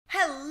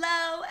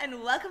Hello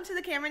and welcome to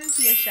the Cameron and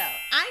Tia Show.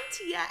 I'm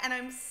Tia and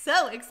I'm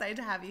so excited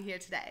to have you here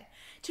today.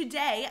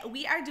 Today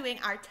we are doing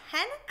our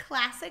 10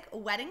 classic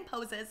wedding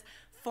poses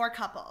for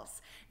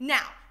couples.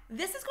 Now,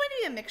 this is going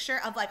to be a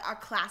mixture of like our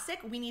classic,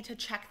 we need to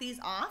check these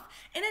off,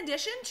 in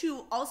addition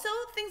to also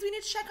things we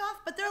need to check off,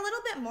 but they're a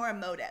little bit more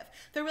emotive.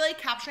 They're really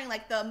capturing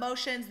like the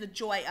emotions, the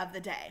joy of the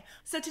day.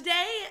 So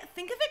today,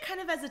 think of it kind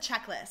of as a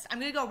checklist.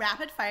 I'm gonna go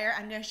rapid fire,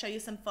 I'm gonna show you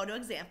some photo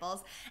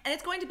examples, and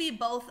it's going to be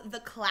both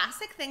the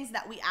classic things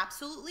that we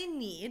absolutely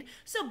need,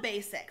 so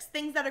basics,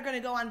 things that are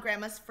gonna go on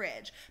grandma's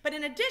fridge, but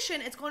in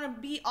addition, it's going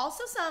to be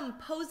also some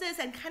poses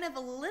and kind of a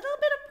little bit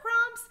of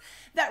prompts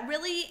that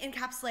really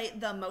encapsulate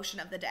the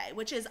emotion of the day,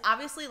 which is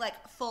obviously like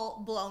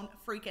full-blown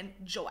freaking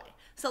joy.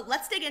 So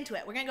let's dig into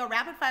it. We're gonna go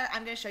rapid fire.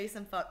 I'm gonna show you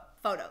some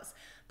photos.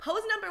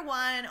 Pose number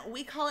one,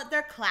 we call it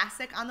their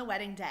classic on the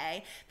wedding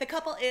day. The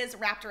couple is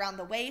wrapped around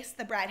the waist.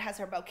 The bride has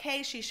her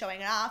bouquet. She's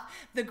showing it off.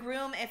 The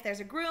groom, if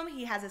there's a groom,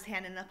 he has his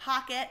hand in a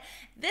pocket.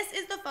 This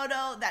is the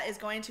photo that is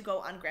going to go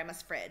on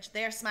grandma's fridge.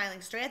 They're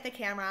smiling straight at the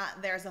camera.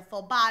 There's a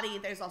full body.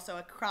 There's also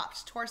a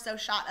cropped torso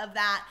shot of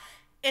that.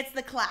 It's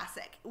the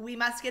classic. We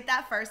must get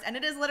that first, and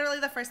it is literally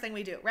the first thing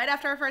we do. Right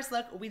after our first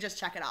look, we just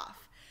check it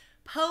off.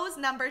 Pose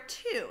number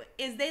two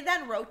is they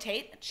then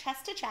rotate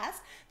chest to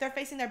chest. They're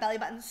facing their belly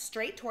buttons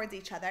straight towards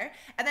each other.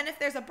 And then if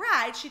there's a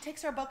bride, she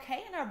takes her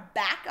bouquet and her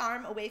back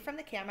arm away from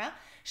the camera.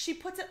 She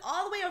puts it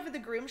all the way over the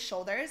groom's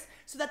shoulders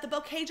so that the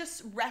bouquet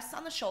just rests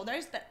on the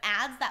shoulders but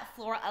adds that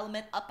floral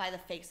element up by the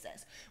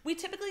faces. We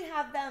typically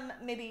have them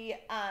maybe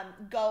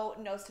go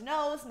nose to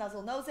nose,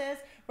 nuzzle noses,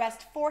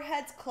 rest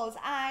foreheads, close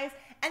eyes,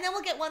 and then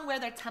we'll get one where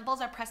their temples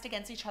are pressed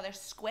against each other,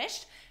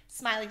 squished,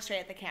 smiling straight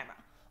at the camera.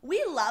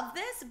 We love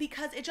this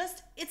because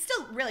it's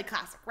still really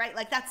classic, right?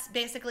 Like that's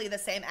basically the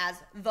same as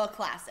the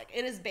classic.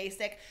 It is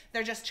basic,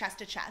 they're just chest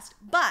to chest,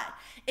 but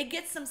it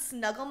gets some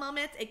snuggle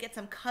moments, it gets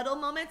some cuddle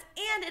moments,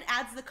 and it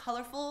adds the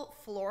colorful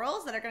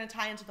florals that are gonna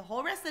tie into the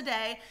whole rest of the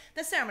day,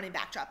 the ceremony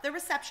backdrop, the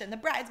reception, the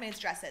bridesmaids'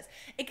 dresses.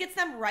 It gets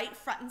them right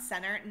front and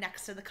center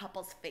next to the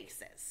couple's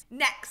faces.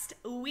 Next,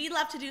 we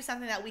love to do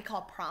something that we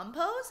call prom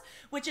pose,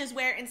 which is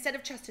where instead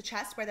of chest to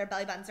chest, where their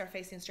belly buttons are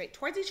facing straight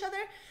towards each other,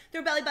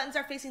 their belly buttons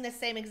are facing the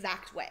same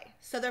exact way.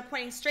 So they're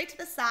pointing straight to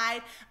the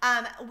side.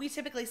 We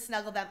typically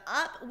snuggle them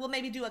up. We'll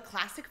maybe do a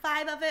classic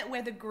vibe of it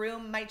where the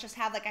groom might just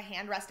have like a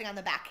hand resting on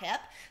the back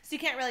hip. So you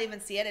can't really even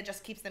see it. It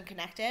just keeps them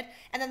connected.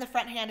 And then the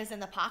front hand is in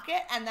the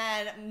pocket. And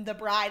then the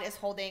bride is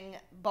holding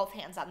both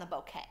hands on the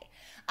bouquet.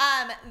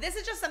 This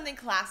is just something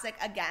classic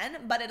again,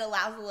 but it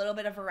allows a little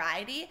bit of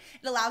variety.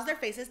 It allows their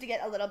faces to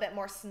get a little bit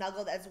more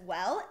snuggled as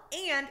well.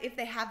 And if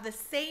they have the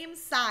same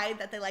side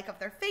that they like of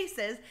their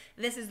faces,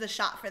 this is the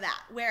shot for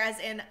that. Whereas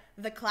in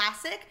the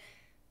classic,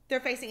 they're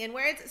facing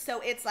inwards,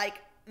 so it's like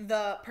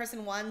the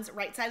person one's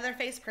right side of their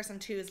face, person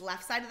two's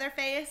left side of their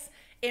face.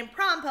 In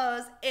prom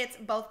pose, it's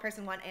both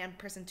person one and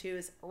person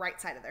two's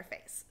right side of their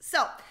face.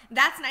 So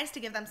that's nice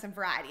to give them some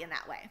variety in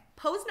that way.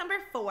 Pose number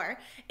four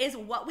is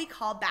what we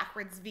call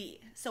backwards V.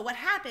 So what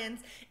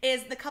happens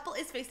is the couple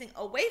is facing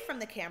away from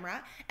the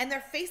camera and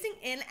they're facing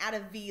in at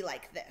a V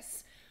like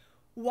this.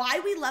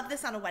 Why we love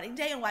this on a wedding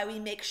day and why we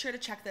make sure to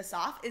check this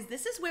off is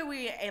this is where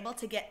we are able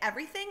to get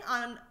everything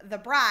on the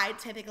bride,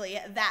 typically,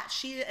 that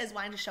she is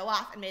wanting to show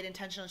off and made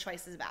intentional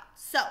choices about.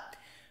 So,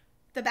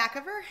 the back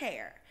of her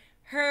hair,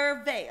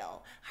 her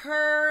veil,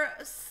 her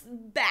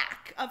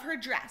back of her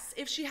dress,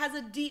 if she has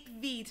a deep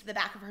V to the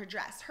back of her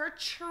dress, her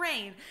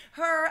train,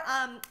 her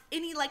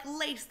any like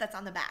lace that's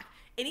on the back.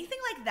 Anything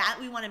like that,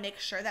 we want to make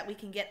sure that we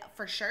can get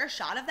for sure a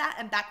shot of that,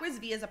 and backwards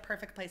V is a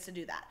perfect place to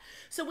do that.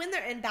 So when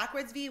they're in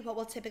backwards V, what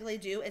we'll typically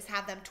do is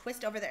have them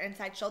twist over their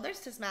inside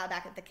shoulders to smile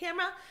back at the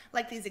camera,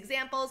 like these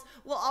examples.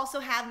 We'll also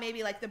have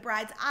maybe like the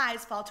bride's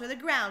eyes fall to the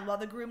ground while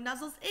the groom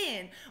nuzzles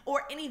in,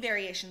 or any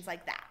variations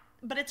like that.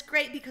 But it's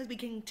great because we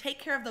can take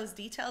care of those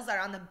details that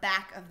are on the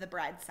back of the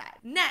bride's side.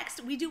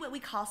 Next, we do what we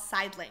call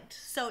side linked.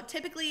 So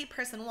typically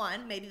person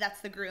one, maybe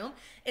that's the groom,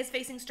 is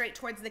facing straight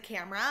towards the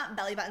camera,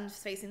 belly buttons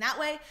facing that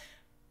way.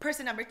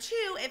 Person number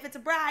two, if it's a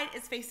bride,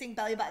 is facing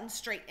belly button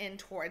straight in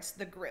towards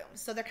the groom.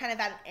 So they're kind of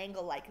at an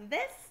angle like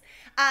this.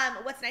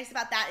 What's nice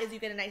about that is you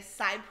get a nice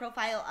side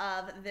profile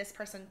of this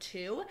person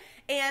too.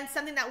 And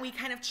something that we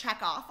kind of check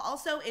off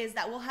also is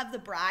that we'll have the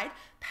bride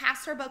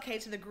pass her bouquet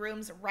to the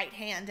groom's right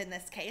hand in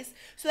this case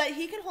so that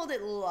he can hold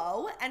it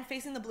low and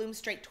facing the bloom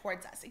straight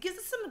towards us. It gives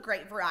us some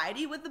great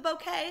variety with the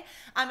bouquet.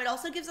 It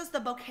also gives us the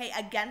bouquet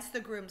against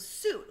the groom's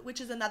suit, which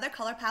is another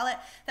color palette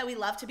that we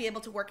love to be able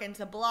to work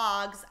into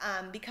blogs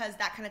because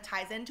that kind of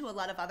ties into a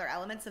lot of other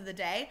elements of the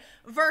day,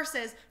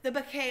 versus the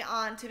bouquet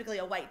on typically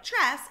a white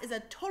dress is a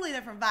totally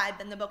different vibe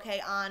than the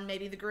bouquet on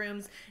maybe the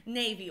groom's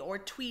navy or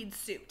tweed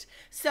suit.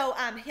 So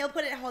he'll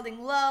put it holding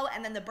low,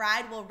 and then the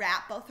bride will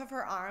wrap both of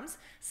her arms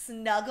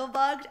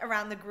snuggle-bugged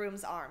around the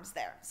groom's arms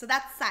there. So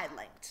that's side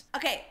linked.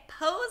 Okay,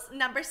 pose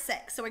number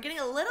 6. So we're getting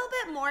a little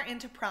bit more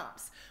into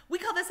prompts. We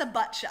call this a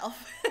butt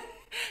shelf.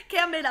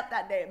 Cam made up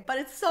that name, but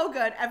it's so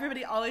good.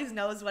 Everybody always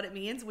knows what it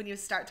means when you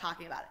start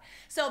talking about it.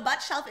 So a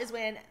butt shelf is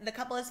when the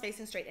couple is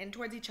facing straight in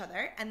towards each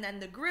other, and then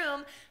the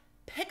groom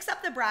picks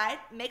up the bride,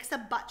 makes a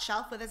butt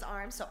shelf with his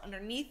arms, so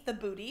underneath the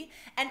booty,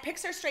 and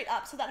picks her straight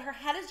up so that her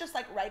head is just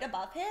like right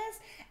above his,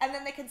 and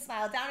then they can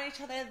smile down at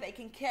each other, they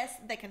can kiss,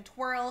 they can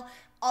twirl,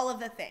 all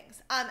of the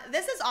things.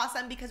 This is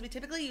awesome because we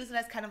typically use it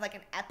as kind of like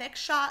an epic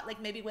shot,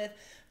 like maybe with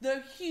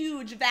the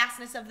huge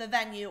vastness of the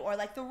venue or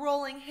like the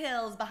rolling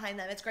hills behind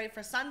them. It's great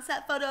for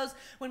sunset photos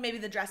when maybe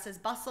the dress is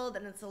bustled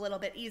and it's a little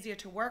bit easier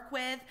to work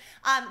with.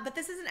 But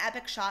this is an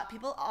epic shot.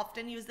 People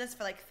often use this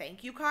for like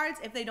thank you cards.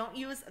 If they don't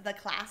use the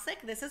classic,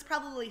 this is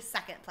probably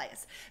second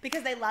place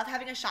because they love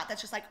having a shot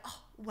that's just like,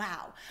 oh,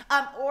 wow.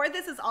 Or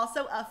this is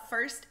also a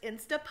first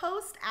Insta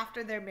post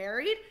after they're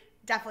married.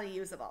 Definitely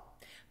usable.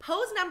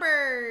 Pose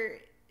number,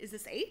 is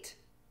this 8?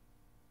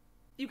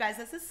 You guys,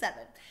 this is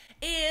 7,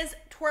 is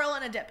twirl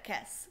and a dip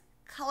kiss.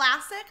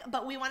 Classic,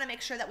 but we want to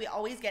make sure that we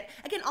always get,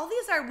 again, all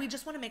these are, we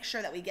just want to make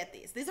sure that we get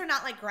these. These are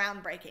not like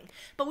groundbreaking,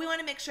 but we want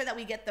to make sure that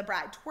we get the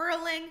bride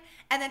twirling,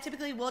 and then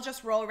typically we'll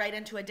just roll right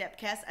into a dip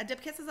kiss. A dip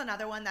kiss is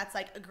another one that's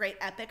like a great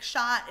epic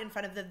shot in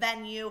front of the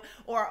venue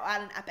or at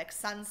an epic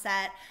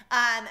sunset.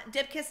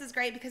 Dip kiss is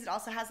great because it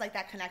also has like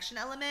that connection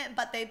element,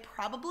 but they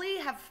probably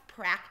have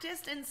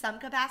practiced in some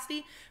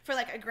capacity for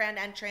like a grand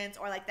entrance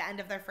or like the end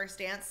of their first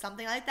dance,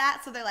 something like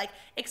that. So they're like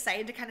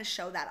excited to kind of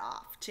show that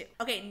off too.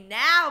 Okay,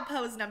 now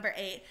pose number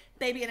 8,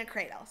 baby in a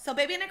cradle. So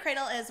baby in a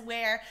cradle is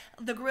where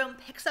the groom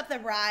picks up the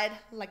bride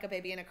like a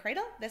baby in a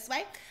cradle this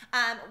way.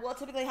 We'll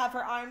typically have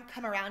her arm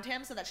come around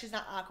him so that she's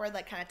not awkward,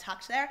 like kind of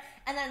tucked there.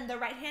 And then the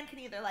right hand can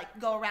either like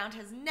go around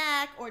his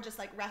neck or just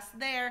like rest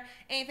there,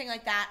 anything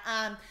like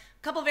that.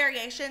 Couple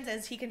variations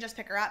is he can just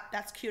pick her up.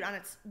 That's cute on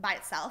its by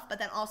itself, but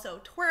then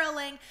also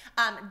twirling,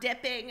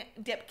 dipping,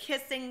 dip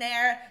kissing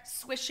there,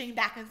 swishing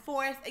back and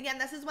forth. Again,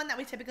 this is one that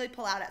we typically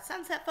pull out at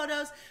sunset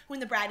photos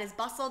when the bride is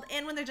bustled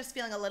and when they're just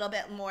feeling a little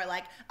bit more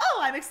like, oh,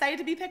 I'm excited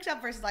to be picked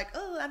up versus like,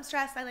 oh, I'm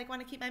stressed. I like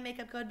want to keep my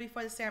makeup good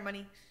before the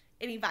ceremony.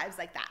 Any vibes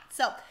like that.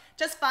 So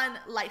just fun,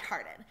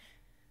 lighthearted.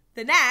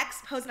 The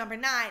next, pose number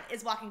 9,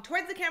 is walking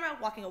towards the camera,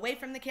 walking away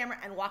from the camera,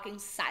 and walking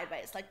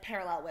sideways, like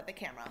parallel with the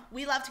camera.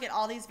 We love to get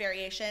all these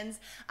variations.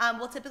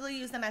 We'll typically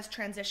use them as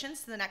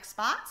transitions to the next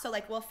spot. So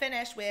like we'll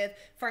finish with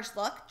first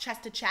look,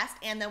 chest to chest,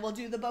 and then we'll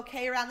do the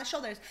bouquet around the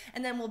shoulders,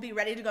 and then we'll be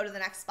ready to go to the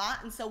next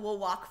spot, and so we'll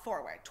walk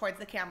forward towards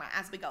the camera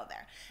as we go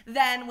there.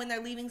 Then when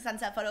they're leaving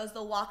sunset photos,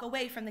 they'll walk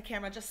away from the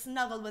camera, just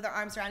snuggled with their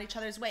arms around each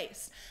other's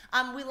waist.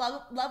 We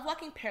love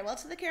walking parallel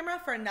to the camera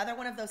for another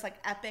one of those like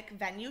epic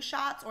venue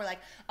shots or like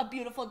a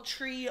beautiful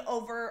tree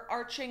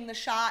overarching the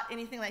shot,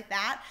 anything like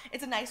that.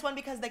 It's a nice one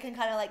because they can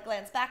kind of like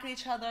glance back at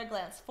each other,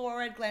 glance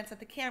forward, glance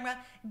at the camera,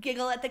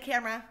 giggle at the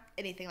camera,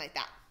 anything like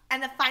that.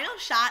 And the final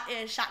shot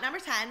is shot number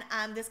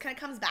 10. This kind of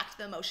comes back to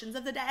the emotions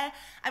of the day.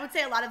 I would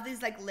say a lot of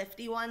these like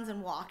lifty ones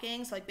and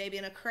walking, so like baby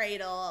in a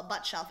cradle, a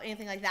butt shelf,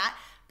 anything like that,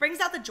 brings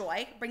out the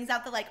joy, brings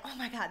out the like, oh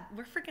my God,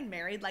 we're freaking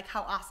married. Like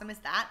how awesome is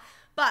that?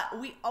 But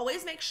we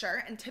always make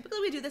sure, and typically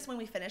we do this when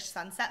we finish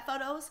sunset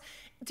photos,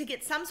 to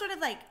get some sort of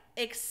like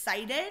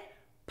excited,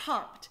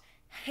 pumped,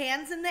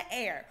 hands in the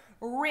air,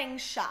 ring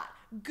shot,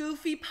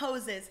 goofy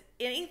poses,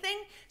 anything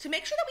to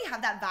make sure that we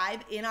have that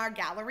vibe in our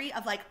gallery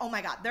of like, oh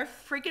my God, they're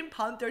freaking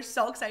pumped. They're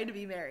so excited to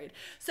be married.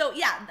 So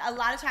yeah, a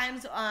lot of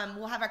times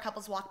we'll have our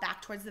couples walk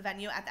back towards the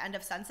venue at the end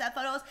of sunset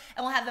photos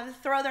and we'll have them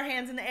throw their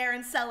hands in the air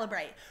and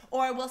celebrate.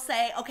 Or we'll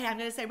say, okay, I'm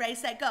going to say ready,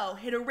 set, go,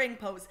 hit a ring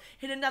pose,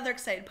 hit another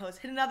excited pose,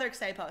 hit another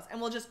excited pose, and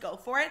we'll just go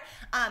for it.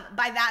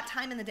 By that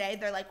time in the day,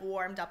 they're like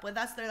warmed up with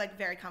us. They're like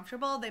very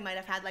comfortable. They might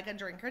have had like a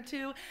drink or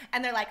two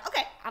and they're like,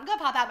 okay, I'm going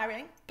to pop out my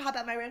ring, pop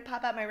out my ring,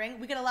 pop out my ring.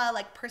 We get a lot of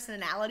like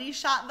personality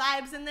shot vibes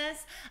in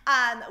this,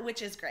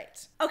 which is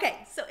great.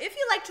 Okay, so if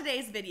you like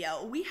today's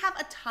video, we have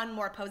a ton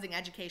more posing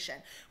education.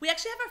 We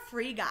actually have a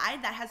free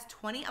guide that has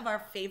 20 of our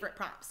favorite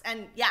prompts,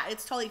 and yeah,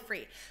 it's totally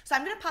free. So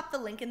I'm gonna pop the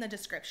link in the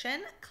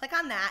description, click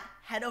on that,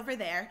 head over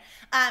there.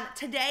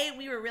 Today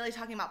we were really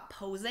talking about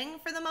posing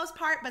for the most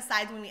part,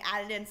 besides when we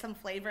added in some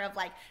flavor of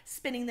like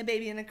spinning the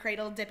baby in the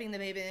cradle, dipping the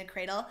baby in the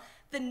cradle.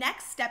 The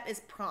next step is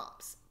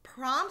prompts.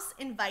 Prompts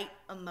invite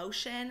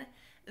emotion,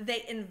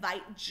 they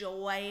invite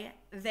joy,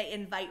 they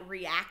invite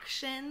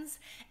reactions.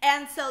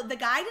 And so the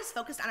guide is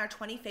focused on our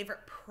 20 favorite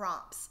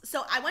prompts.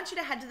 So I want you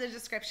to head to the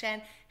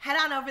description, head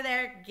on over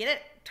there, get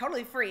it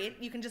totally free.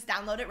 You can just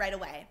download it right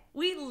away.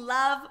 We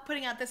love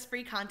putting out this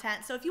free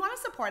content. So if you want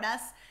to support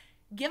us,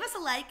 give us a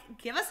like,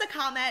 give us a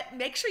comment,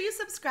 make sure you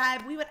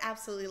subscribe. We would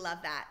absolutely love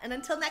that. And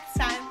until next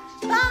time,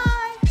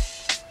 bye.